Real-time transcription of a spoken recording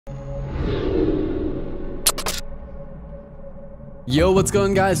Yo, what's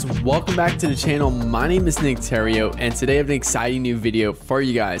going on, guys? Welcome back to the channel. My name is Nick Theriot, and today I have an exciting new video for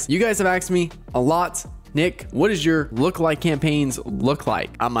you guys. You guys have asked me a lot, Nick, what does your lookalike campaigns look like?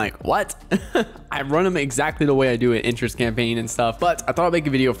 I'm like, what? I run them exactly the way I do an interest campaign and stuff, but I thought I'd make a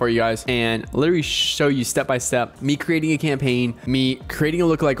video for you guys and literally show you step by step me creating a campaign, me creating a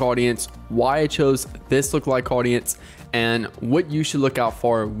lookalike audience, why I chose this lookalike audience, and what you should look out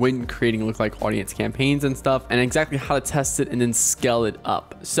for when creating lookalike audience campaigns and stuff, and exactly how to test it and then scale it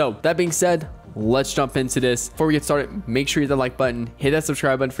up. So that being said, let's jump into this. Before we get started, make sure you hit the like button, hit that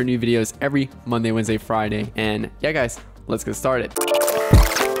subscribe button for new videos every Monday, Wednesday, Friday. And yeah, guys, let's get started.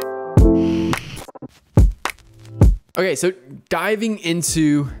 Okay, so diving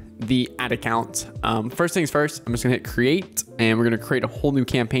into the ad account. First things first, I'm just gonna hit create and we're gonna create a whole new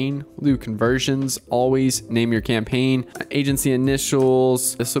campaign. We'll do conversions, always name your campaign, agency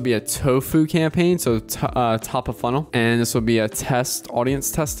initials. This will be a tofu campaign, so top of funnel. And this will be a test, audience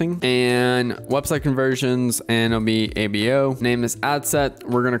testing, and website conversions, and it'll be ABO. Name this ad set.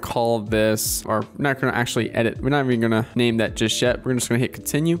 We're gonna call this, or we're not gonna actually edit. We're not even gonna name that just yet. We're just gonna hit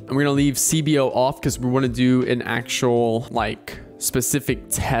continue. And we're gonna leave CBO off because we wanna do an actual like specific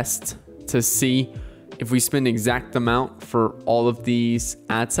test to see if we spend exact amount for all of these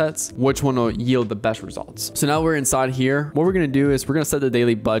ad sets, which one will yield the best results. So now we're inside here. What we're gonna do is we're gonna set the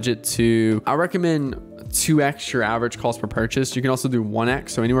daily budget to, I recommend 2x your average cost per purchase. You can also do 1x,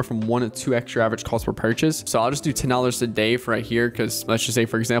 so anywhere from 1 to 2x your average cost per purchase. So I'll just do $10 a day for right here, because let's just say,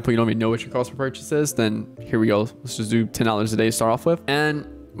 for example, you don't even know what your cost per purchase is, then here we go. Let's just do $10 a day to start off with. And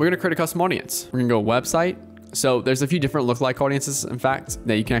we're gonna create a custom audience. We're gonna go website. So there's a few different lookalike audiences, in fact,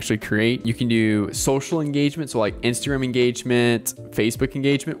 that you can actually create. You can do social engagement. So like Instagram engagement, Facebook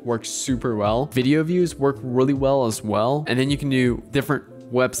engagement works super well. Video views work really well as well. And then you can do different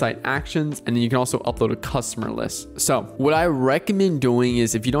website actions, and then you can also upload a customer list. So what I recommend doing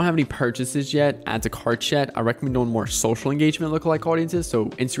is, if you don't have any purchases yet, add to cart yet, I recommend doing more social engagement lookalike audiences. So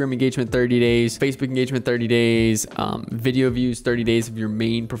Instagram engagement 30 days, Facebook engagement 30 days, video views 30 days of your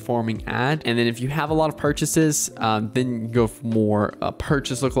main performing ad. And then if you have a lot of purchases, then you go for more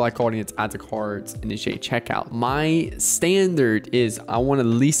purchase lookalike audience, add to carts, initiate checkout. My standard is I want at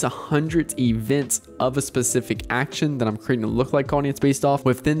least 100 events of a specific action that I'm creating a lookalike audience based off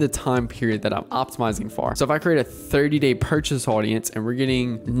within the time period that I'm optimizing for. So if I create a 30-day purchase audience and we're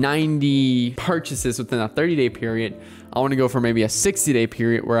getting 90 purchases within a 30-day period, I want to go for maybe a 60-day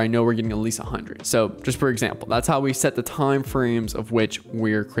period where I know we're getting at least 100. So just for example, that's how we set the time frames of which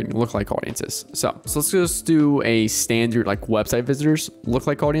we're creating lookalike audiences. So let's just do a standard like website visitors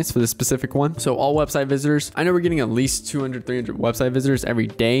lookalike audience for this specific one. So all website visitors, I know we're getting at least 200, 300 website visitors every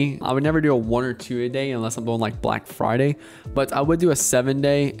day. I would never do a 1 or 2 a day unless I'm doing like Black Friday, but I would do a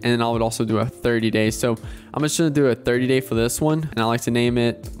 7-day, and then I would also do a 30-day. So I'm just gonna do a 30-day for this one, and I like to name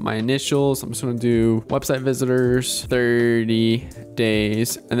it my initials. I'm just gonna do website visitors 30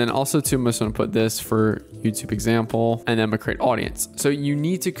 days, and then also too, I'm just gonna put this for YouTube example, and then I'm gonna create audience. So you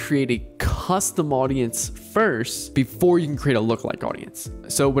need to create a custom audience first before you can create a lookalike audience.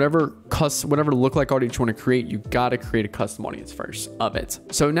 So whatever lookalike audience you want to create, you gotta create a custom audience first of it.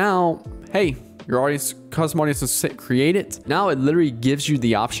 So now, hey, your audience, custom audience is created. Now it literally gives you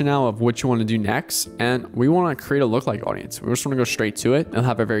the option now of what you want to do next. And we want to create a lookalike audience. We just want to go straight to it. It'll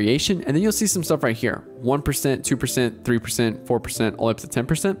have a variation. And then you'll see some stuff right here. 1%, 2%, 3%, 4%, all up to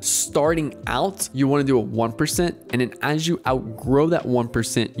 10%. Starting out, you want to do a 1%. And then as you outgrow that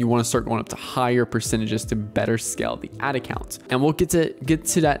 1%, you want to start going up to higher percentages to better scale the ad account. And we'll get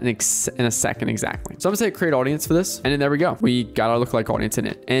to that in a second exactly. So I'm going to say create audience for this. And then there we go. We got our lookalike audience in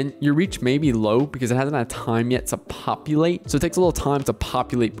it. And your reach may be low because it hasn't had time yet to populate. So it takes a little time to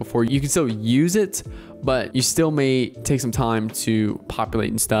populate before you can still use it, but you still may take some time to populate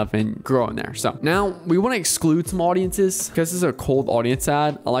and stuff and grow in there. So now we want to exclude some audiences because this is a cold audience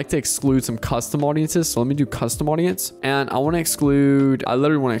ad. I like to exclude some custom audiences. So let me do custom audience, and I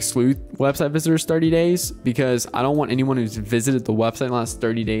literally want to exclude website visitors 30 days because I don't want anyone who's visited the website in the last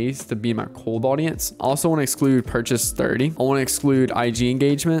 30 days to be my cold audience. I also want to exclude purchase 30. I want to exclude IG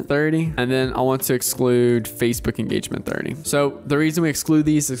engagement 30, and then I want to exclude Facebook engagement 30. So the reason we exclude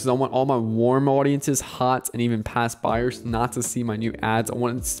these is because I want all my warm audiences, hot, and even past buyers not to see my new ads. I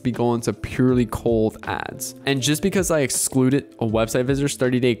want it to be going to purely cold ads. And just because I excluded a website visitors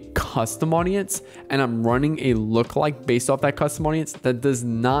 30-day custom audience and I'm running a lookalike based off that custom audience, that does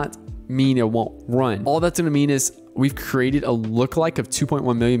not mean it won't run. All that's going to mean is we've created a lookalike of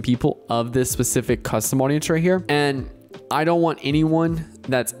 2.1 million people of this specific custom audience right here. And I don't want anyone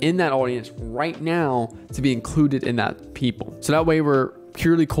that's in that audience right now to be included in that people. So that way we're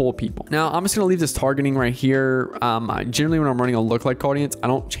purely cold people. Now I'm just gonna leave this targeting right here. Generally when I'm running a lookalike audience, I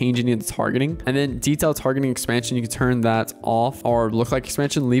don't change any of the targeting. And then detailed targeting expansion, you can turn that off, or lookalike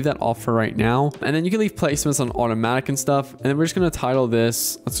expansion, leave that off for right now. And then you can leave placements on automatic and stuff. And then we're just gonna title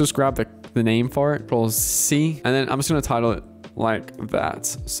this, let's just grab the name for it, Control C, and then I'm just gonna title it like that.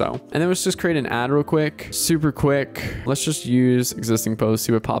 So, and then let's just create an ad real quick, super quick. Let's just use existing post,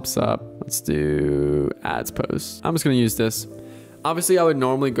 see what pops up. Let's do ads post. I'm just gonna use this. Obviously I would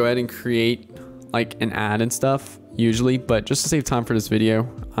normally go ahead and create like an ad and stuff usually, but just to save time for this video,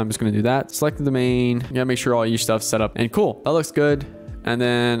 I'm just gonna do that. Select the domain. You gotta make sure all your stuff's set up, and cool, that looks good. And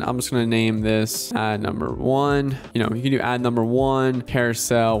then I'm just gonna name this ad number 1. You know, you can do ad number 1,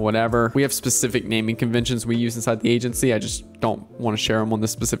 carousel, whatever. We have specific naming conventions we use inside the agency. I just don't want to share them on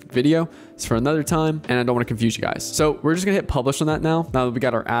this specific video. It's for another time, and I don't want to confuse you guys. So we're just gonna hit publish on that now that we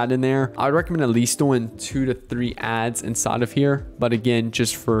got our ad in there. I would recommend at least doing 2 to 3 ads inside of here. But again,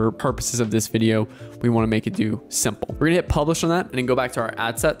 just for purposes of this video, we want to make it do simple. We're gonna hit publish on that and then go back to our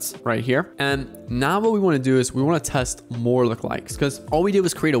ad sets right here. And now what we want to do is we want to test more lookalikes, because all we did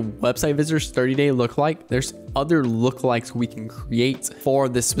was create a website visitors 30-day lookalike. There's other lookalikes we can create for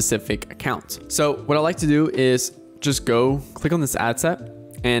this specific account. So what I like to do is just go click on this ad set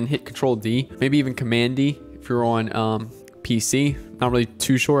and hit Control D, maybe even Command D if you're on PC. Not really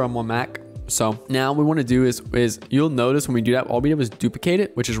too sure, I'm on Mac. So now what we want to do is you'll notice when we do that, all we did was duplicate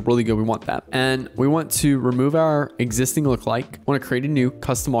it, which is really good. We want that. And we want to remove our existing lookalike. Want to create a new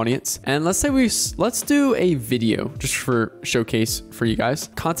custom audience. And let's say let's do a video just for showcase for you guys.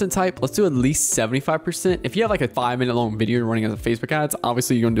 Content type, let's do at least 75%. If you have like a 5-minute long video you're running as a Facebook ads,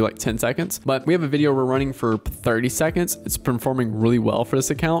 obviously you're going to do like 10 seconds, but we have a video we're running for 30 seconds. It's performing really well for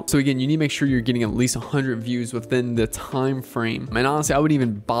this account. So again, you need to make sure you're getting at least 100 views within the time frame. And honestly, I wouldn't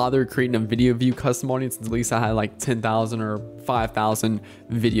even bother creating a video view custom audience until at least I had like 10,000 or 5,000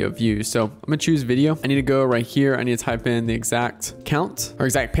 video views. So I'm gonna choose video. I need to go right here. I need to type in the exact count or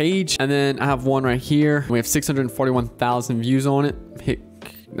exact page. And then I have one right here. We have 641,000 views on it.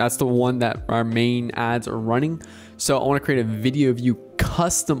 That's the one that our main ads are running. So I want to create a video view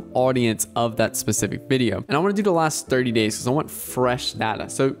custom audience of that specific video. And I want to do the last 30 days because I want fresh data.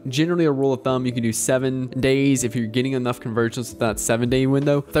 So generally a rule of thumb, you can do 7 days if you're getting enough conversions to that 7-day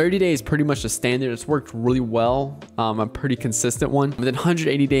window. 30 days is pretty much the standard. It's worked really well. A pretty consistent one. But then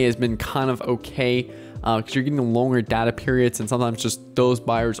 180 day has been kind of okay, because you're getting longer data periods and sometimes just those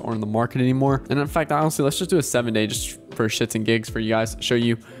buyers aren't in the market anymore. And in fact, honestly, let's just do a 7-day just for shits and gigs for you guys, show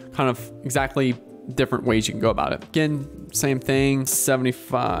you kind of exactly different ways you can go about it. Again, same thing,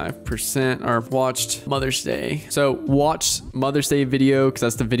 75% are watched Mother's Day. So watch Mother's Day video, because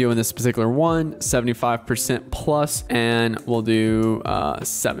that's the video in this particular one, 75% plus, and we'll do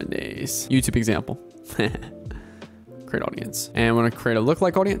 7 days. YouTube example. Create audience. And we're gonna create a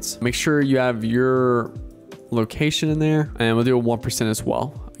lookalike audience. Make sure you have your location in there, and we'll do a 1% as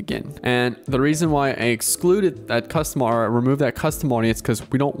well. Again, and the reason why I excluded that custom or removed that custom audience, because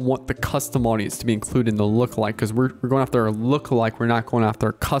we don't want the custom audience to be included in the lookalike, because we're going after a lookalike, we're not going after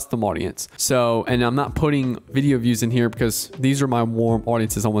a custom audience. So, and I'm not putting video views in here because these are my warm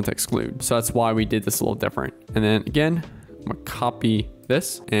audiences I want to exclude. So that's why we did this a little different. And then again, I'm gonna copy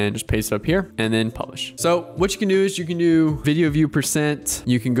this and just paste it up here and then publish. So what you can do is you can do video view percent.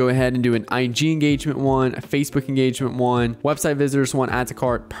 You can go ahead and do an IG engagement one, a Facebook engagement one, website visitors one, add to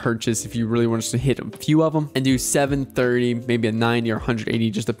cart, purchase if you really want us to hit a few of them, and do 730, maybe a 90 or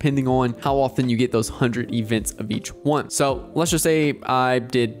 180, just depending on how often you get those 100 events of each one. So let's just say I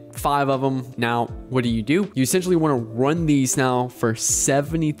did 5 of them. Now, what do? You essentially want to run these now for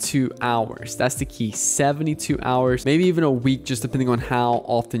 72 hours. That's the key, 72 hours, maybe even a week, just depending on how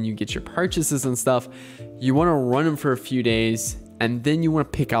often you get your purchases and stuff. You want to run them for a few days, and then you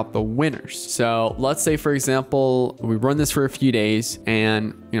want to pick out the winners. So let's say, for example, we run this for a few days,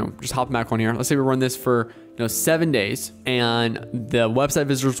 and just hop back on here. Let's say we run this for 7 days, and the website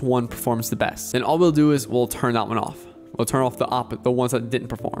visitors one performs the best. Then all we'll do is we'll turn that one off. We'll turn off the ones that didn't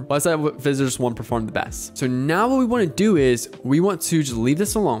perform. Website visitors one performed the best. So now what we want to do is we want to just leave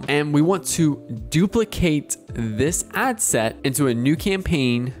this alone, and we want to duplicate this ad set into a new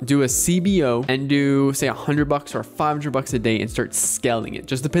campaign, do a CBO, and do say $100 or $500 a day, and start scaling it,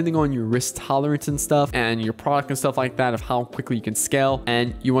 just depending on your risk tolerance and stuff and your product and stuff like that, of how quickly you can scale.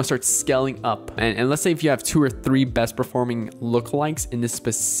 And you want to start scaling up. And let's say if you have 2 or 3 best performing lookalikes in this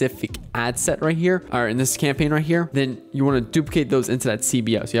specific ad set right here, or in this campaign right here, then you want to duplicate those into that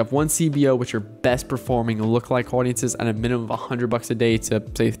CBO. So you have one CBO with your best performing lookalike audiences at a minimum of $100 a day to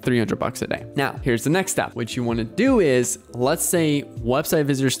say $300 a day. Now, here's the next step. What you you want to do is, let's say website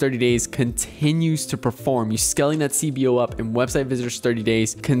visitors 30 days continues to perform. You scaling that CBO up and website visitors 30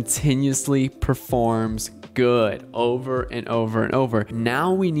 days continuously performs good over and over and over.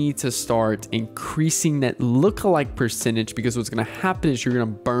 Now we need to start increasing that lookalike percentage, because what's going to happen is you're going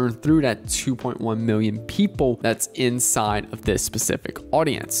to burn through that 2.1 million people that's inside of this specific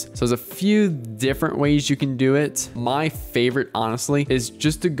audience. So there's a few different ways you can do it. My favorite, honestly, is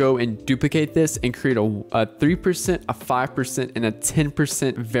just to go and duplicate this and create a 3%, a 5%, and a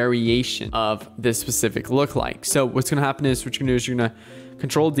 10% variation of this specific lookalike. So what's going to happen is, what you're going to do is you're going to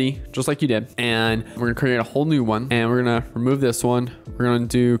Control D, just like you did. And we're gonna create a whole new one, and we're gonna remove this one. We're gonna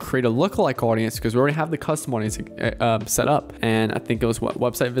do create a lookalike audience, because we already have the custom audience set up. And I think it was what,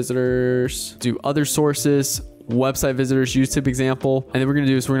 website visitors, do other sources, website visitors, YouTube example. And then we're gonna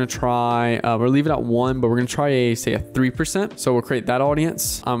do is we're gonna try, we'll leave it at 1, but we're gonna try say a 3%. So we'll create that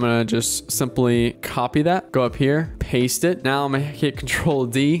audience. I'm gonna just simply copy that, go up here, paste it. Now I'm gonna hit Control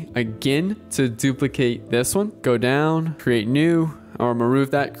D again to duplicate this one. Go down, create new, or remove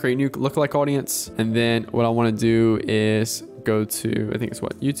that, create new lookalike audience. And then what I want to do is go to, I think it's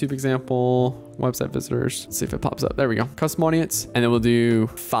what, YouTube example, website visitors. Let's see if it pops up. There we go. Custom audience. And then we'll do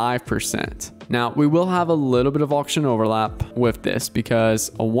 5%. Now we will have a little bit of auction overlap with this, because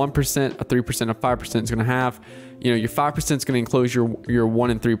a 1%, a 3%, a 5% is going to have, you know, your 5% is going to enclose your 1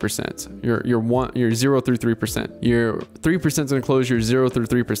 and 3%, your 0 through 3%. Your 3% is going to close your 0 through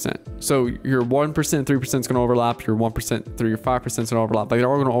 3%. So your 1% and 3% is going to overlap. Your 1% through your 5% is going to overlap. Like, they're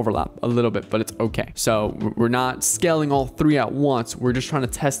all going to overlap a little bit, but it's okay. So we're not scaling all 3 at once. We're just trying to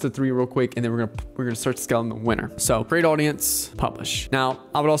test the 3 real quick, and then we're gonna start scaling the winner. So create audience, publish. Now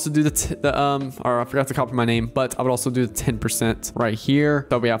I would also do or I forgot to copy my name, but I would also do the 10% right here.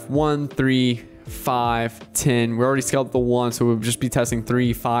 So we have 1, 3, 5, 10. We already scaled the 1, so we'll just be testing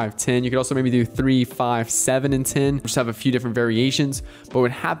 3, 5, 10. You could also maybe do 3, 5, 7, and 10. Just have a few different variations. But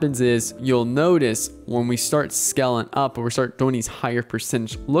what happens is, you'll notice when we start scaling up, or we start doing these higher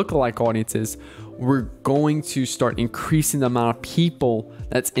percentage lookalike audiences, we're going to start increasing the amount of people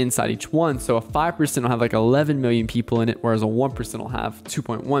that's inside each one. So a 5% will have like 11 million people in it, whereas a 1% will have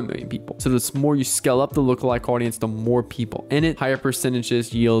 2.1 million people. So the more you scale up the lookalike audience, the more people in it. Higher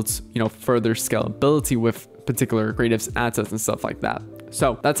percentages yields, you know, further scalability with particular creatives, ad sets, and stuff like that.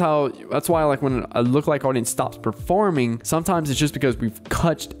 So that's why, like, when a lookalike audience stops performing, sometimes it's just because we've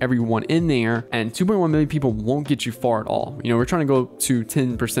cut everyone in there, and 2.1 million people won't get you far at all. You know, we're trying to go to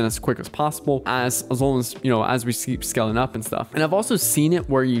 10% as quick as possible, as long as, you know, as we keep scaling up and stuff. And I've also seen it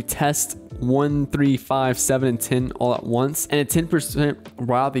where you test 1, 3, 5, 7, and 10 all at once, and at 10%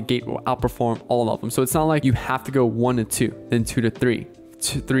 right out the gate will outperform all of them. So it's not like you have to go 1 to 2, then 2 to 3,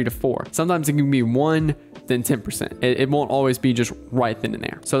 3 to 4. Sometimes it can be 1, then 10%. It won't always be just right then and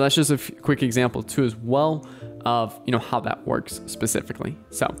there. So that's just a quick example too, as well, of, you know, how that works specifically.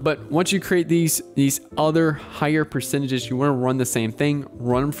 So, but once you create these other higher percentages, you want to run the same thing,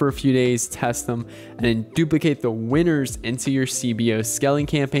 run them for a few days, test them, and then duplicate the winners into your CBO scaling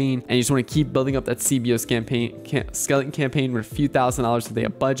campaign. And you just want to keep building up that CBO scaling campaign with a few $1,000s a day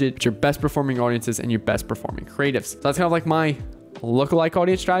of budget, your best performing audiences and your best performing creatives. So that's kind of like my lookalike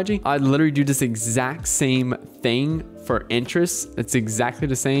audience strategy. I literally do this exact same thing for interests. It's exactly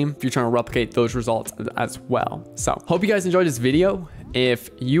the same if you're trying to replicate those results as well. So hope you guys enjoyed this video.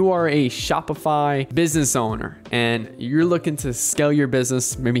 If you are a Shopify business owner and you're looking to scale your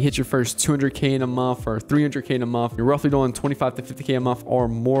business, maybe hit your first 200K in a month or 300K in a month, you're roughly doing 25 to 50K a month or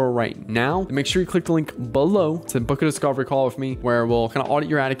more right now, make sure you click the link below to book a discovery call with me, where we'll kind of audit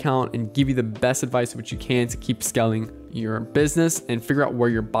your ad account and give you the best advice which you can to keep scaling your business and figure out where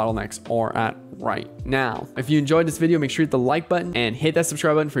your bottlenecks are at right now. If you enjoyed this video, make sure you hit the like button and hit that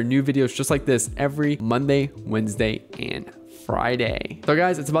subscribe button for new videos just like this every Monday, Wednesday, and Friday. So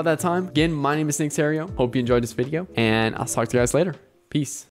guys, it's about that time. Again, my name is Nick Theriot. Hope you enjoyed this video, and I'll talk to you guys later. Peace.